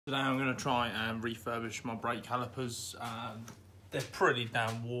Today I'm going to try and refurbish my brake calipers. They're pretty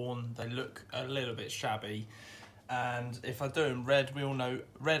damn worn, they look a little bit shabby, and if I do in red, we all know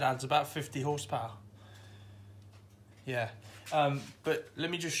red adds about 50 horsepower. Yeah, but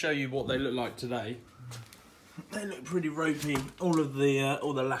let me just show you what they look like today. They look pretty ropey, all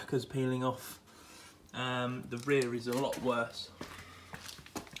the lacquer's peeling off. The rear is a lot worse.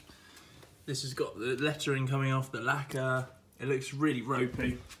 This has got the lettering coming off, the lacquer. It looks really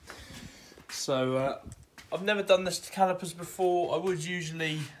ropey. So I've never done this to calipers before. I would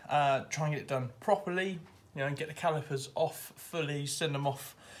usually try and get it done properly, you know, and get the calipers off fully, send them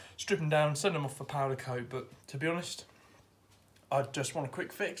off, strip them down, send them off for powder coat. But to be honest, I just want a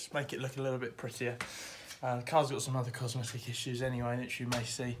quick fix, make it look a little bit prettier. The car's got some other cosmetic issues anyway, which you may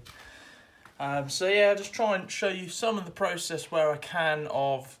see. So yeah, just try and show you some of the process where I can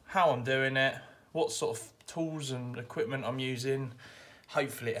of how I'm doing it, what sort of tools and equipment I'm using.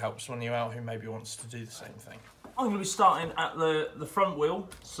 Hopefully it helps one of you out who maybe wants to do the same thing. I'm going to be starting at the front wheel,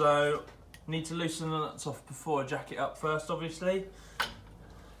 so I need to loosen the nuts off before I jack it up first, obviously.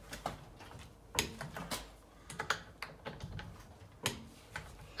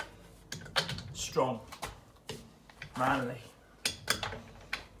 Strong, manly.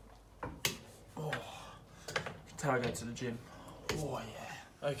 Oh, you can tell I go to the gym. Oh yeah.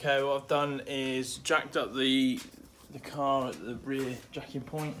 Okay, what I've done is jacked up the car at the rear jacking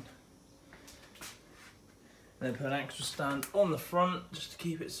point. Then put an extra stand on the front just to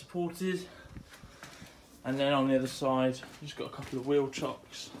keep it supported. And then on the other side, just got a couple of wheel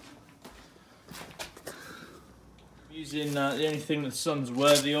chocks. Using the only thing that the sun's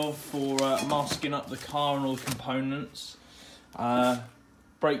worthy of for masking up the car and all the components.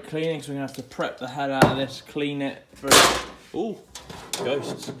 Brake cleaning, so we're going to have to prep the hell out of this, clean it very... Ooh,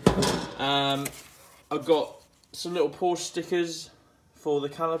 ghosts. I've got some little Porsche stickers for the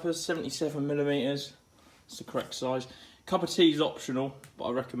calipers, 77mm. It's the correct size. Cup of tea is optional, but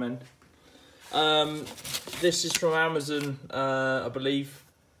I recommend. This is from Amazon, I believe.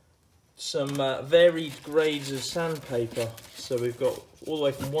 Some varied grades of sandpaper. So we've got all the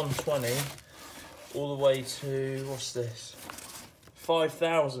way from 120 all the way to, what's this?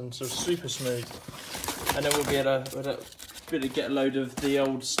 5,000, so super smooth. And then we'll be able to get a load of the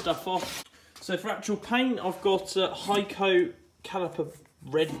old stuff off. So for actual paint, I've got high coat caliper,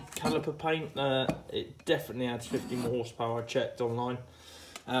 red caliper paint. It definitely adds 50 more horsepower, I checked online.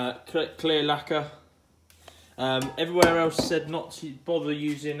 Clear lacquer. Everywhere else said not to bother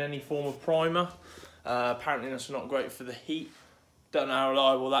using any form of primer. Apparently that's not great for the heat. Don't know how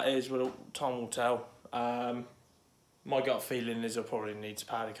reliable that is, but time will tell. My gut feeling is I'll probably need to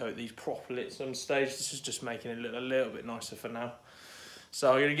powder coat these properly at some stage. This is just making it look a little bit nicer for now.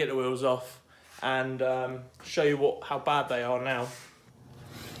 So I'm going to get the wheels off and show you how bad they are now.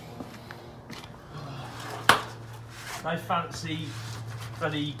 No fancy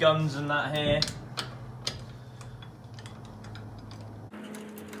bloody guns and that here.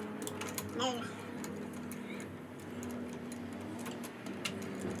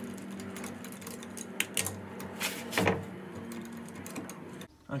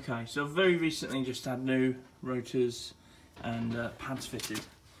 Okay, so I've very recently just had new rotors and pads fitted.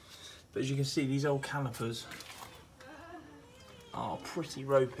 But as you can see, these old calipers are pretty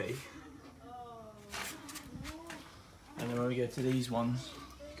ropey. And then when we go to these ones,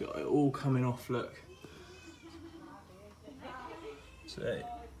 you've got it all coming off, look. So,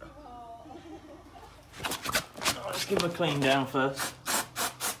 let's give them a clean down first.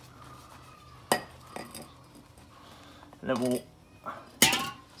 And then we'll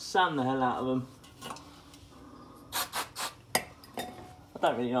sand the hell out of them. I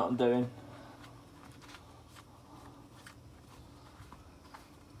don't really know what I'm doing.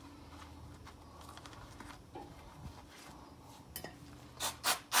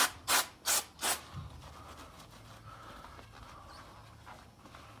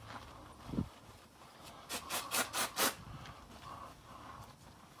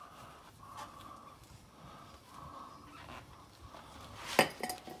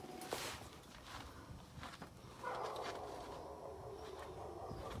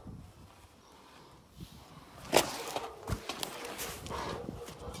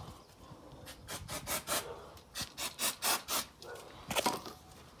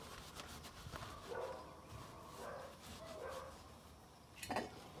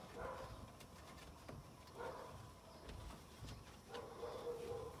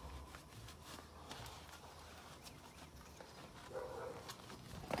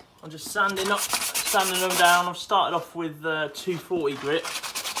 I'm just sanding them down. I've started off with 240 grit,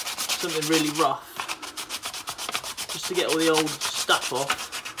 something really rough, just to get all the old stuff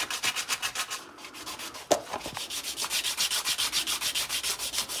off.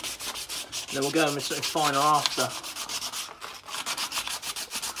 Then we'll go in with something finer after.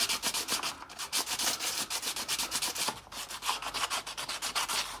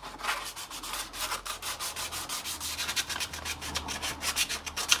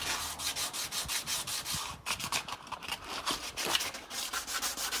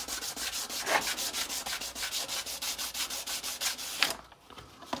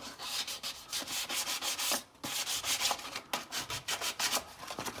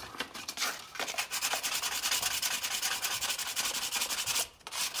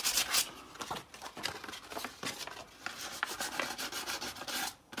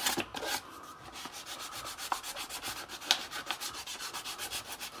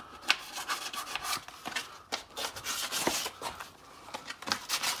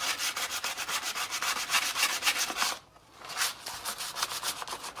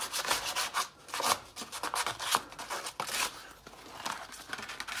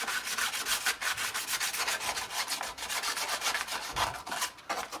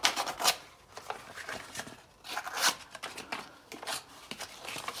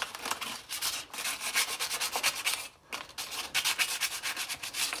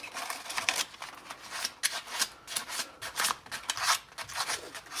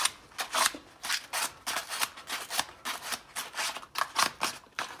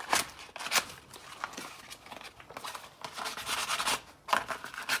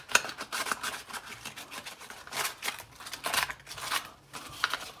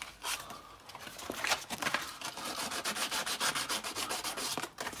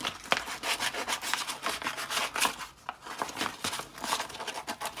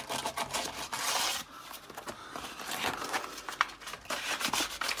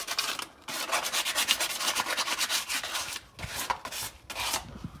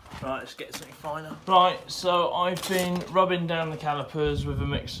 Right, let's get something finer. Right, so I've been rubbing down the calipers with a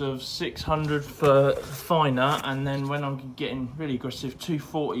mix of 600 for finer, and then when I'm getting really aggressive,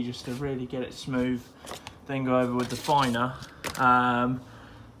 240 just to really get it smooth, then go over with the finer. Got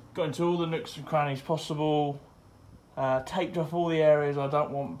into all the nooks and crannies possible, taped off all the areas I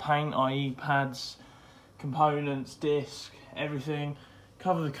don't want paint, i.e. pads, components, disc, everything.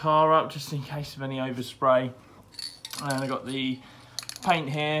 Cover the car up just in case of any overspray. And I got the paint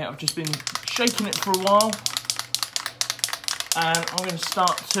here. I've just been shaking it for a while, and I'm going to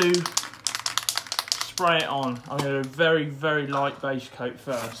start to spray it on. I'm going to do a very, very light base coat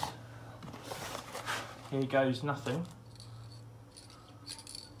first. Here goes nothing.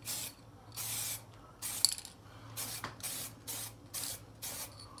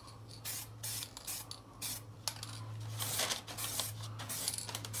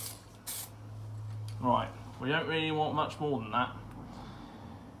 Right, we don't really want much more than that,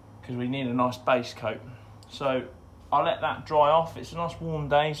 because we need a nice base coat. So I'll let that dry off. It's a nice warm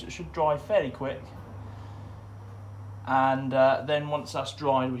day, so it should dry fairly quick. And then once that's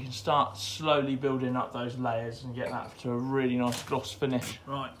dried, we can start slowly building up those layers and get that to a really nice gloss finish.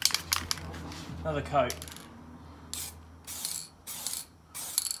 Right, another coat.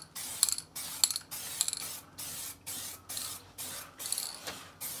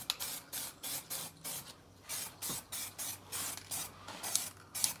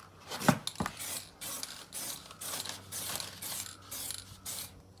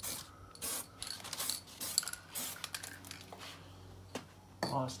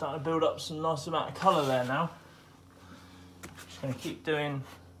 I'm starting to build up some nice amount of colour there now. Just going to keep doing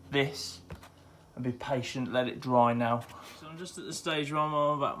this and be patient, let it dry now. So I'm just at the stage where I'm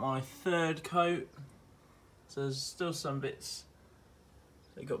on about my third coat. So there's still some bits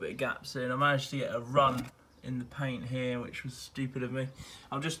that got a bit of gaps in. I managed to get a run in the paint here, which was stupid of me.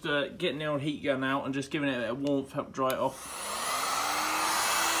 I'm just getting the old heat gun out and just giving it a bit of warmth, help dry it off.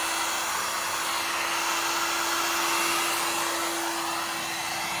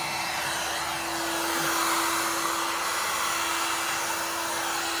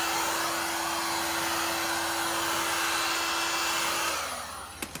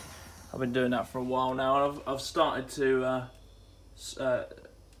 I've been doing that for a while now, and I've started to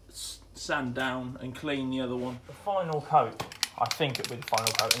sand down and clean the other one. The final coat, I think it'll be the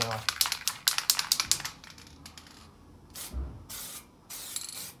final coat anyway.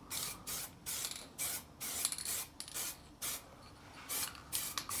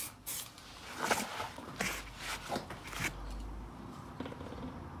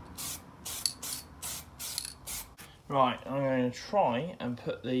 Right, I'm going to try and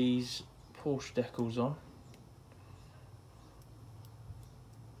put these Porsche decals on.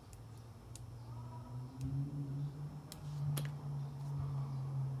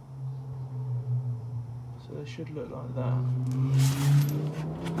 So they should look like that.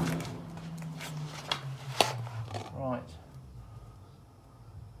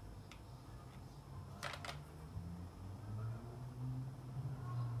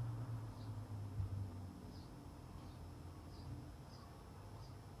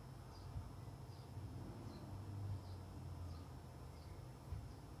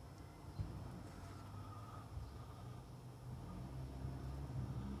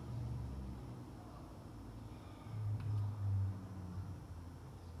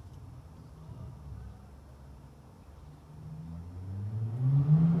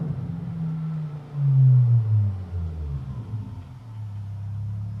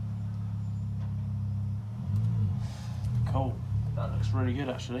 Cool. That looks really good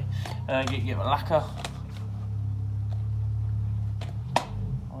actually. Get my lacquer.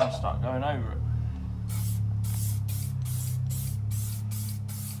 I'm gonna start going over it.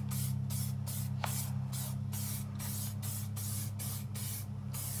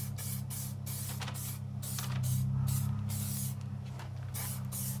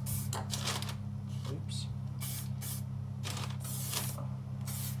 Oops.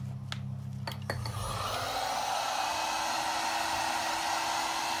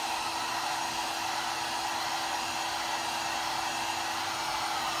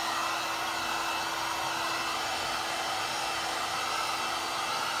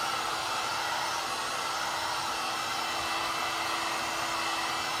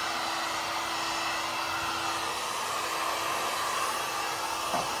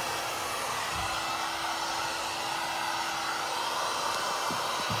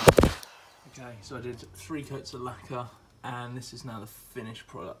 Okay, so I did 3 coats of lacquer, and this is now the finished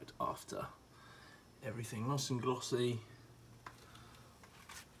product after everything nice and glossy.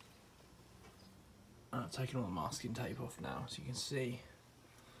 I've taken all the masking tape off now, so you can see.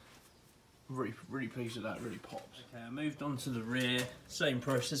 Really pleased with that, really pops. Okay, I moved on to the rear, same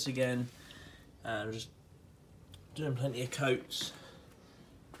process again. Just doing plenty of coats.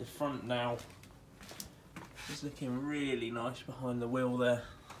 The front now is looking really nice behind the wheel there.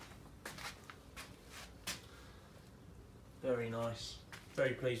 Very nice,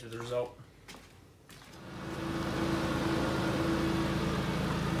 very pleased with the result.